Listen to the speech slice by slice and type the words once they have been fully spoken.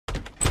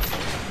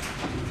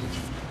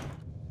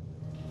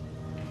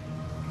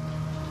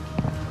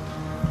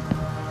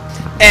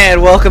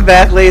And welcome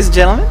back, ladies and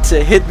gentlemen,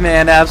 to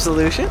Hitman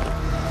Absolution.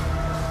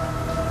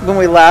 When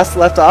we last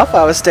left off,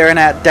 I was staring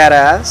at that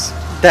ass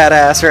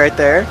right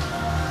there.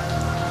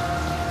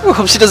 Ooh,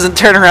 hope she doesn't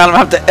turn around and I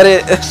have to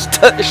edit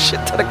a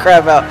shit ton of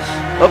crap out.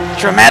 Oh,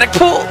 dramatic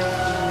pull!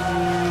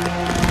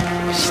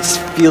 She just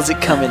feels it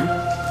coming.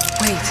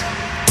 Wait.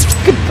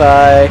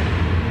 Goodbye.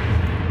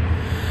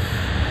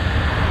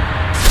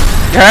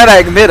 Alright, I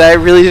admit, I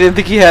really didn't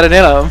think he had it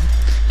in him.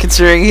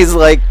 Considering he's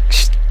like,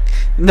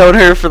 known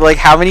her for like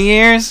how many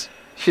years?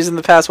 She's in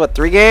the past, what,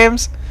 3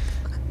 games?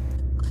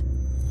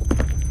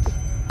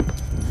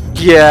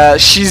 Yeah,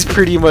 she's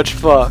pretty much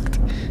fucked.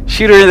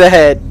 Shoot her in the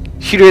head.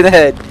 Shoot her in the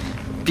head.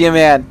 Be a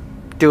man.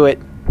 Do it.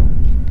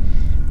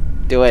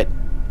 Do it.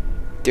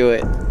 Do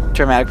it.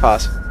 Dramatic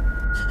pause.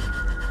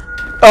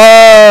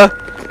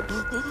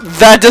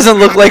 That doesn't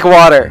look like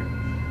water.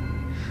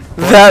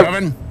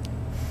 That...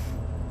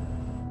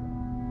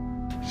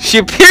 She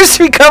appears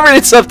to be covered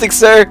in something,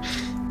 sir.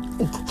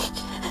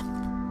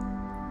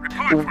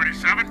 Report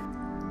 47.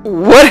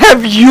 What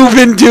have you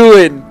been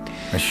doing?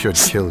 I should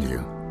kill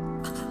you.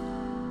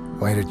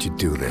 Why did you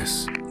do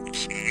this?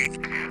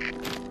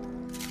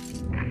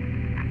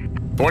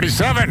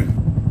 47!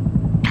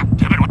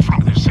 Damn it, what's wrong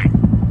with this thing?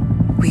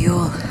 We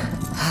all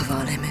have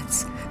our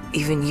limits.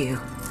 Even you,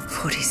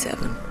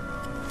 47.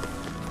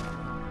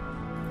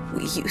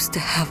 We used to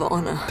have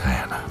honor.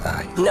 Diana,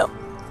 No.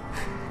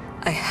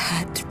 I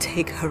had to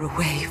take her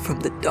away from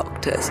the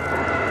doctors.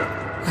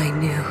 I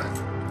knew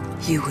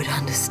you would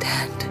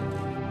understand.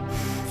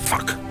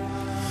 Fuck.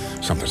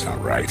 Something's not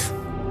right.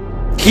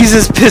 He's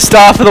as pissed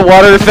off at the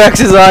water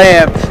effects as I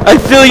am. I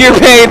feel your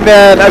pain,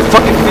 man. I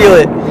fucking feel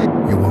it.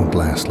 You won't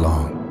last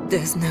long.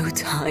 There's no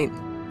time.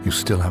 You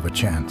still have a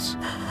chance.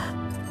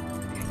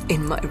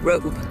 In my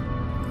robe.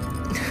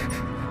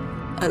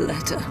 A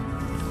letter.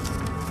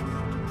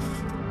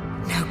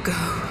 Now go.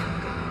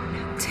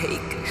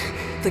 Take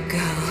the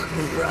girl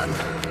and run.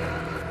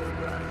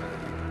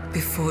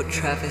 Before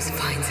Travis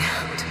finds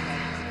out.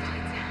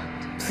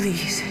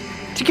 Please.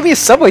 Did you give me a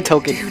subway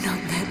token? Do not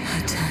let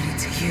her turn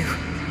into you.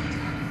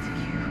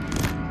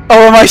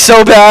 Oh, am I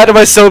so bad? Am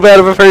I so bad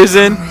of a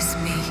person? Promise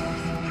me.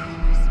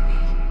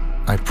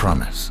 I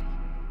promise.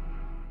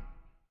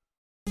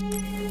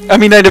 I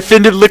mean, I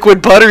defended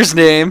Liquid Butter's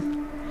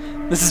name.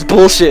 This is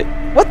bullshit.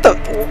 What the?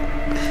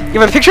 You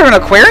have a picture of an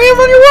aquarium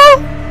on your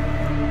wall?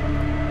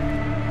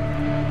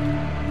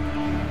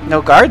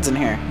 No guards in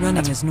here.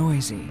 Running is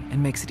noisy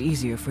and makes it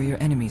easier for your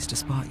enemies to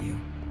spot you.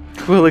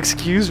 Well,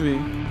 excuse me.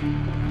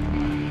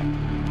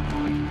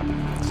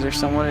 Is there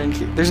someone in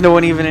here? There's no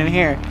one even in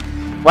here.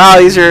 Wow,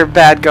 these are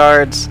bad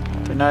guards.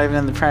 They're not even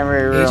in the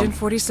primary room. Agent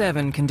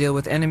 47 can deal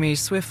with enemies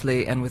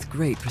swiftly and with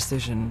great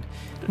precision.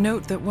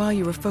 Note that while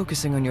you are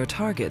focusing on your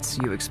targets,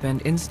 you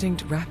expend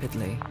instinct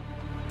rapidly.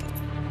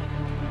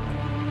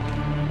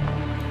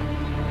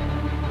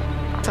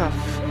 What the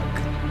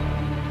fuck?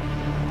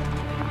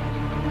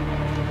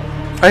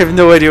 I have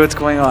no idea what's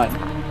going on.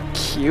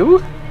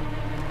 Q?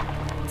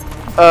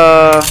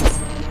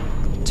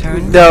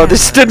 Turn No,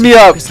 this stood me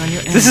up.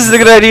 This is a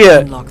good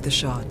idea. Unlock the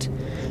shot.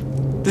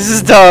 This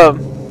is dumb.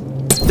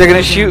 They're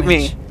gonna shoot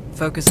me.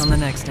 Focus on the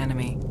next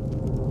enemy.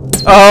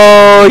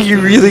 Oh, you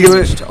really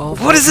gonna... Switch to all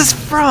What is this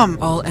from?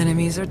 All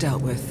enemies are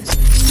dealt with.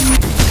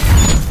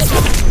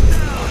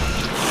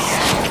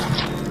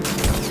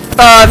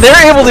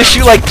 They're able to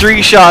shoot like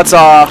 3 shots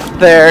off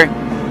there.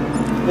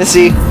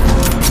 Missy.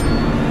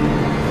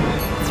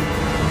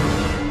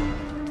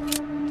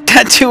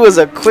 That too was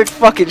a quick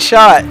fucking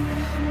shot.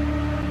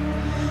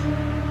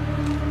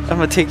 I'm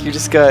gonna take your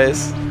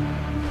disguise.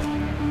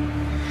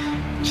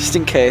 Just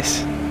in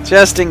case.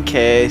 Just in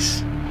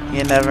case.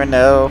 You never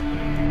know.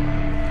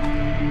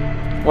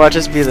 Watch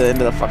this be the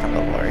end of the fucking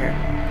level right here.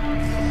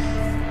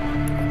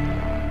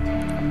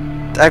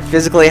 I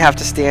physically have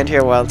to stand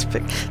here while it's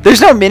pick. There's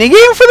no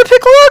minigame for the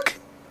pick look?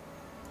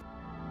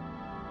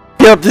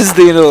 Yep, this is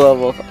the end of the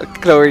level.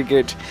 Very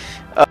good.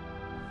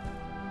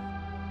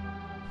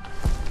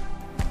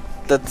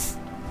 That's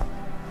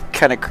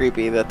kind of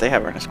creepy that they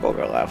have her in a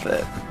schoolgirl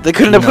outfit. They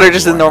couldn't have put her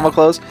just in normal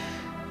clothes.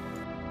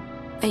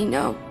 I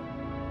know.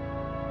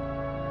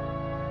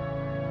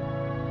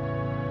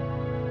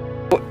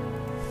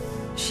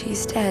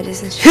 She's dead,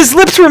 isn't she? His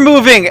lips were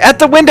moving at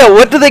the window.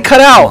 What did they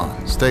cut out? Come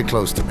on, stay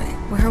close to me.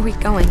 Where are we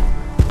going?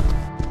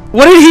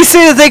 What did he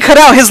say that they cut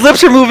out? His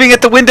lips were moving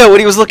at the window when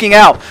he was looking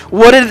out.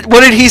 What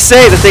did he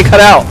say that they cut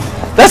out?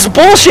 That's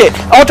bullshit.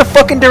 I want the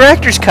fucking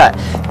director's cut.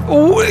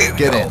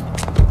 Get in.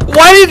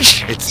 Why did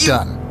It's you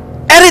done.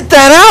 edit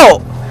that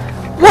out?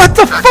 What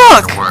the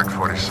fuck? Good work,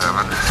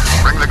 47.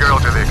 Bring the girl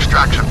to the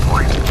extraction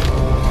point.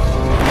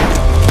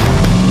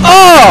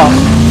 Oh,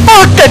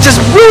 fuck, that just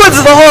ruins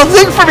the whole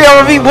thing for me.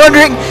 I'm gonna be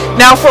wondering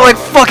now for like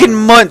fucking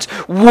months,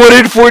 what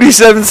did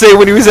 47 say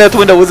when he was at the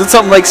window? Was it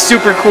something like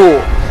super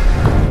cool?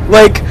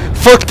 Like,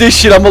 fuck this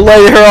shit, I'm gonna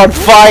light her on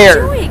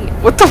fire.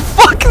 What the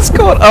fuck is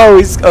going on? Oh,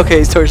 he's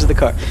towards the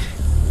car.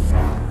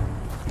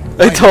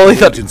 I totally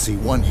thought... Agency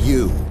want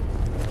you.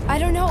 I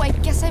don't know, I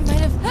guess I might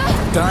have...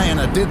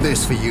 Diana did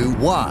this for you.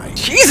 Why?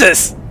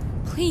 Jesus!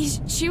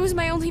 Please, she was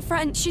my only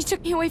friend. She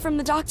took me away from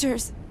the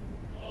doctors.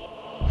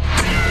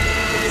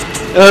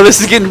 Oh,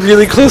 this is getting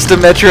really close to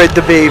Metroid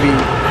the baby.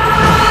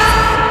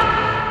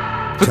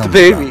 But Tell the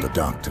me baby. about the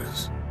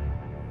doctors.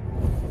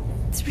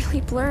 It's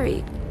really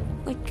blurry.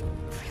 Like,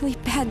 really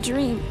bad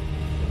dream.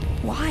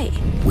 Why?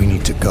 We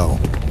need to go.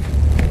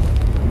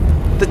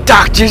 The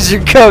doctors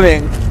are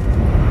coming.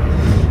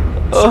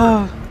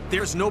 Oh.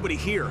 There's nobody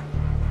here.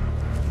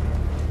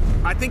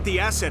 I think the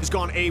asset has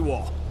gone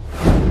AWOL.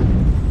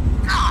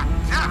 God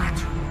damn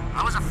it!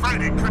 I was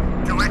afraid it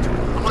couldn't do it.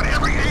 I want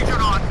every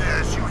agent on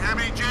this. You hear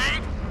me,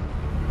 Jade?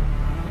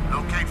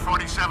 Locate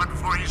 47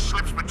 before he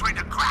slips between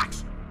the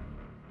cracks.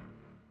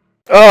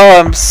 Oh,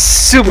 I'm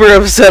super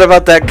upset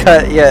about that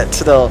cut yet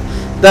still.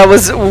 That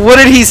was, what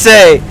did he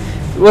say?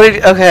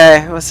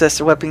 Okay, what's this?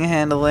 Weapon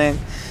handling.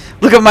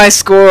 Look at my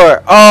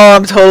score. Oh,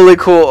 I'm totally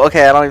cool.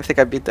 Okay, I don't even think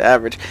I beat the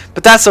average.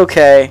 But that's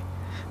okay.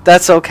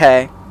 That's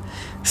okay.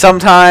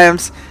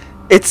 Sometimes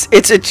it's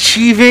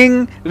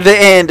achieving the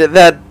end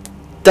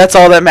that's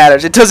all that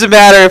matters. It doesn't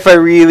matter if I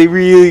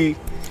really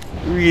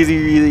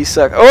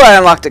suck. Oh, I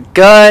unlocked a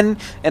gun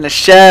and a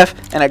chef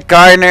and a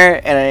gardener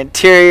and an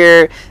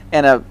interior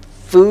and a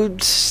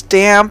food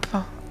stamp.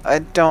 I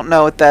don't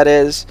know what that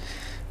is.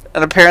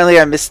 And apparently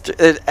I missed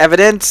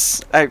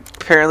evidence. I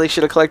apparently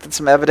should have collected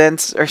some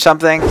evidence or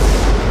something.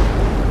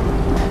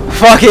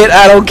 Fuck it,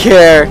 I don't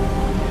care.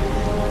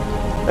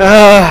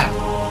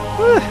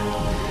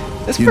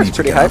 This You part's need to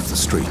pretty get off hype. the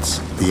streets.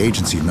 The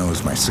agency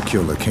knows my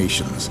secure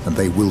locations, and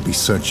they will be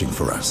searching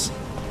for us.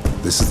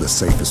 This is the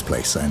safest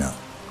place I know.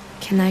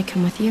 Can I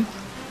come with you?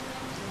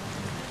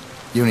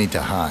 You need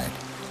to hide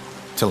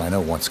till I know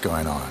what's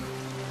going on.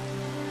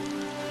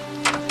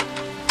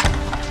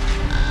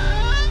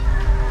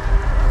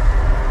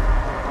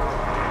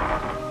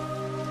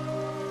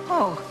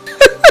 Oh,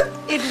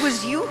 it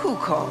was you who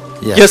called.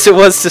 Yes, it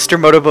was Sister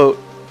Motorboat.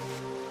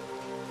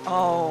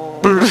 Oh,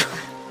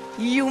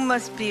 you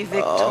must be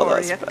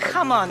Victoria. bad.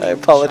 Come on, I you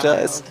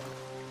apologize. child.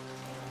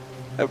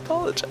 I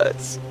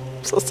apologize.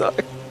 I'm so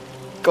sorry.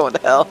 Going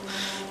to hell.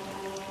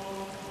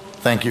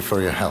 Thank you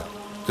for your help.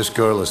 This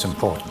girl is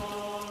important.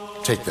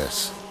 Take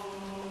this.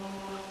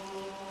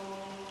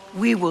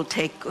 We will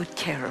take good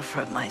care of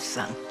her, my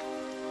son.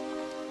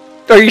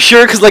 Are you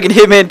sure? Because like in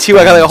Hitman 2,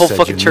 I got like a whole Said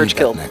fucking you church need that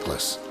killed.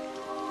 necklace.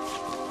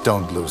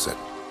 Don't lose it.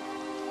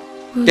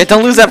 Will Yeah, you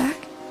don't lose come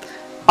that back?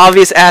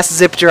 obvious ass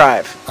zip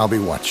drive. I'll be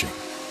watching.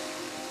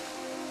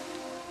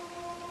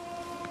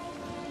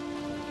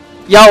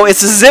 Yo,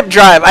 it's a zip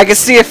drive. I can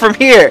see it from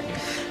here.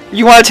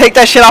 You want to take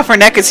that shit off her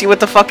neck and see what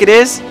the fuck it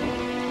is?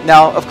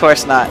 No, of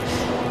course not.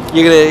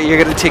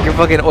 You're gonna take your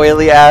fucking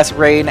oily ass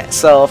rain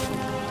self.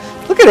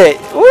 Look at it.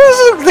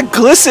 What is it? The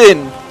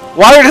glisten.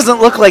 Water doesn't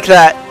look like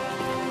that.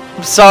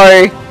 I'm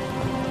sorry.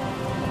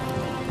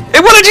 Hey,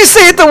 what did you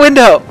say at the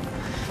window?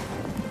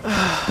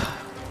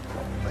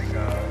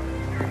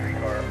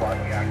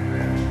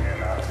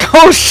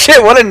 Oh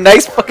shit, what a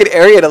nice fucking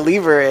area to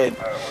leave her in.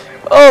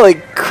 Holy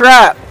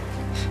crap.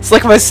 It's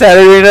like my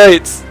Saturday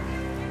nights.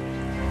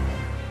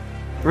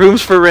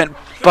 Rooms for rent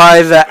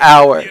by the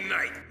hour.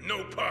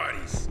 No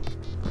parties.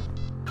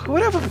 Who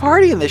would have a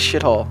party in this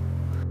shithole?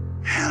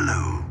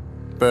 Hello.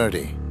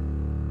 Birdie,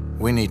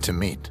 we need to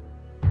meet.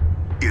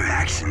 Your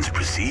actions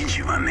precede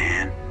you, my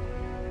man.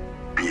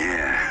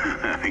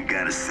 Yeah, I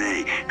gotta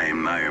say, I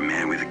admire a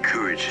man with the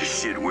courage to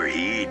shit where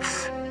he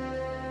eats.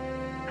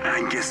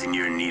 I'm guessing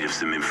you're in need of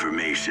some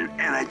information,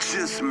 and I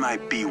just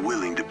might be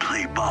willing to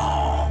play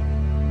ball.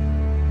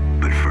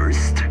 But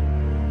first,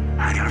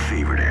 I got a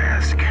favor to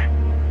ask.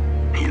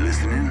 You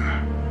listening?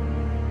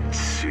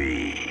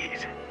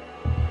 Sweet.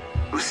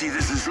 Well, see,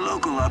 there's this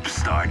local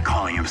upstart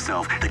calling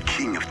himself the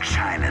King of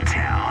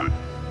Chinatown.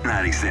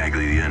 Not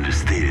exactly the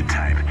understated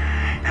type.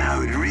 And I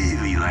would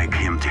really like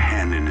him to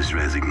hand in his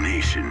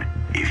resignation,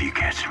 if you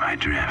catch my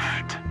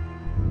drift.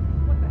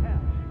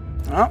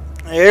 Oh,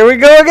 here we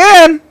go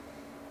again.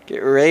 Get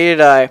ready to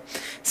die.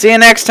 See you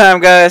next time,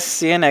 guys.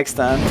 See you next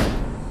time.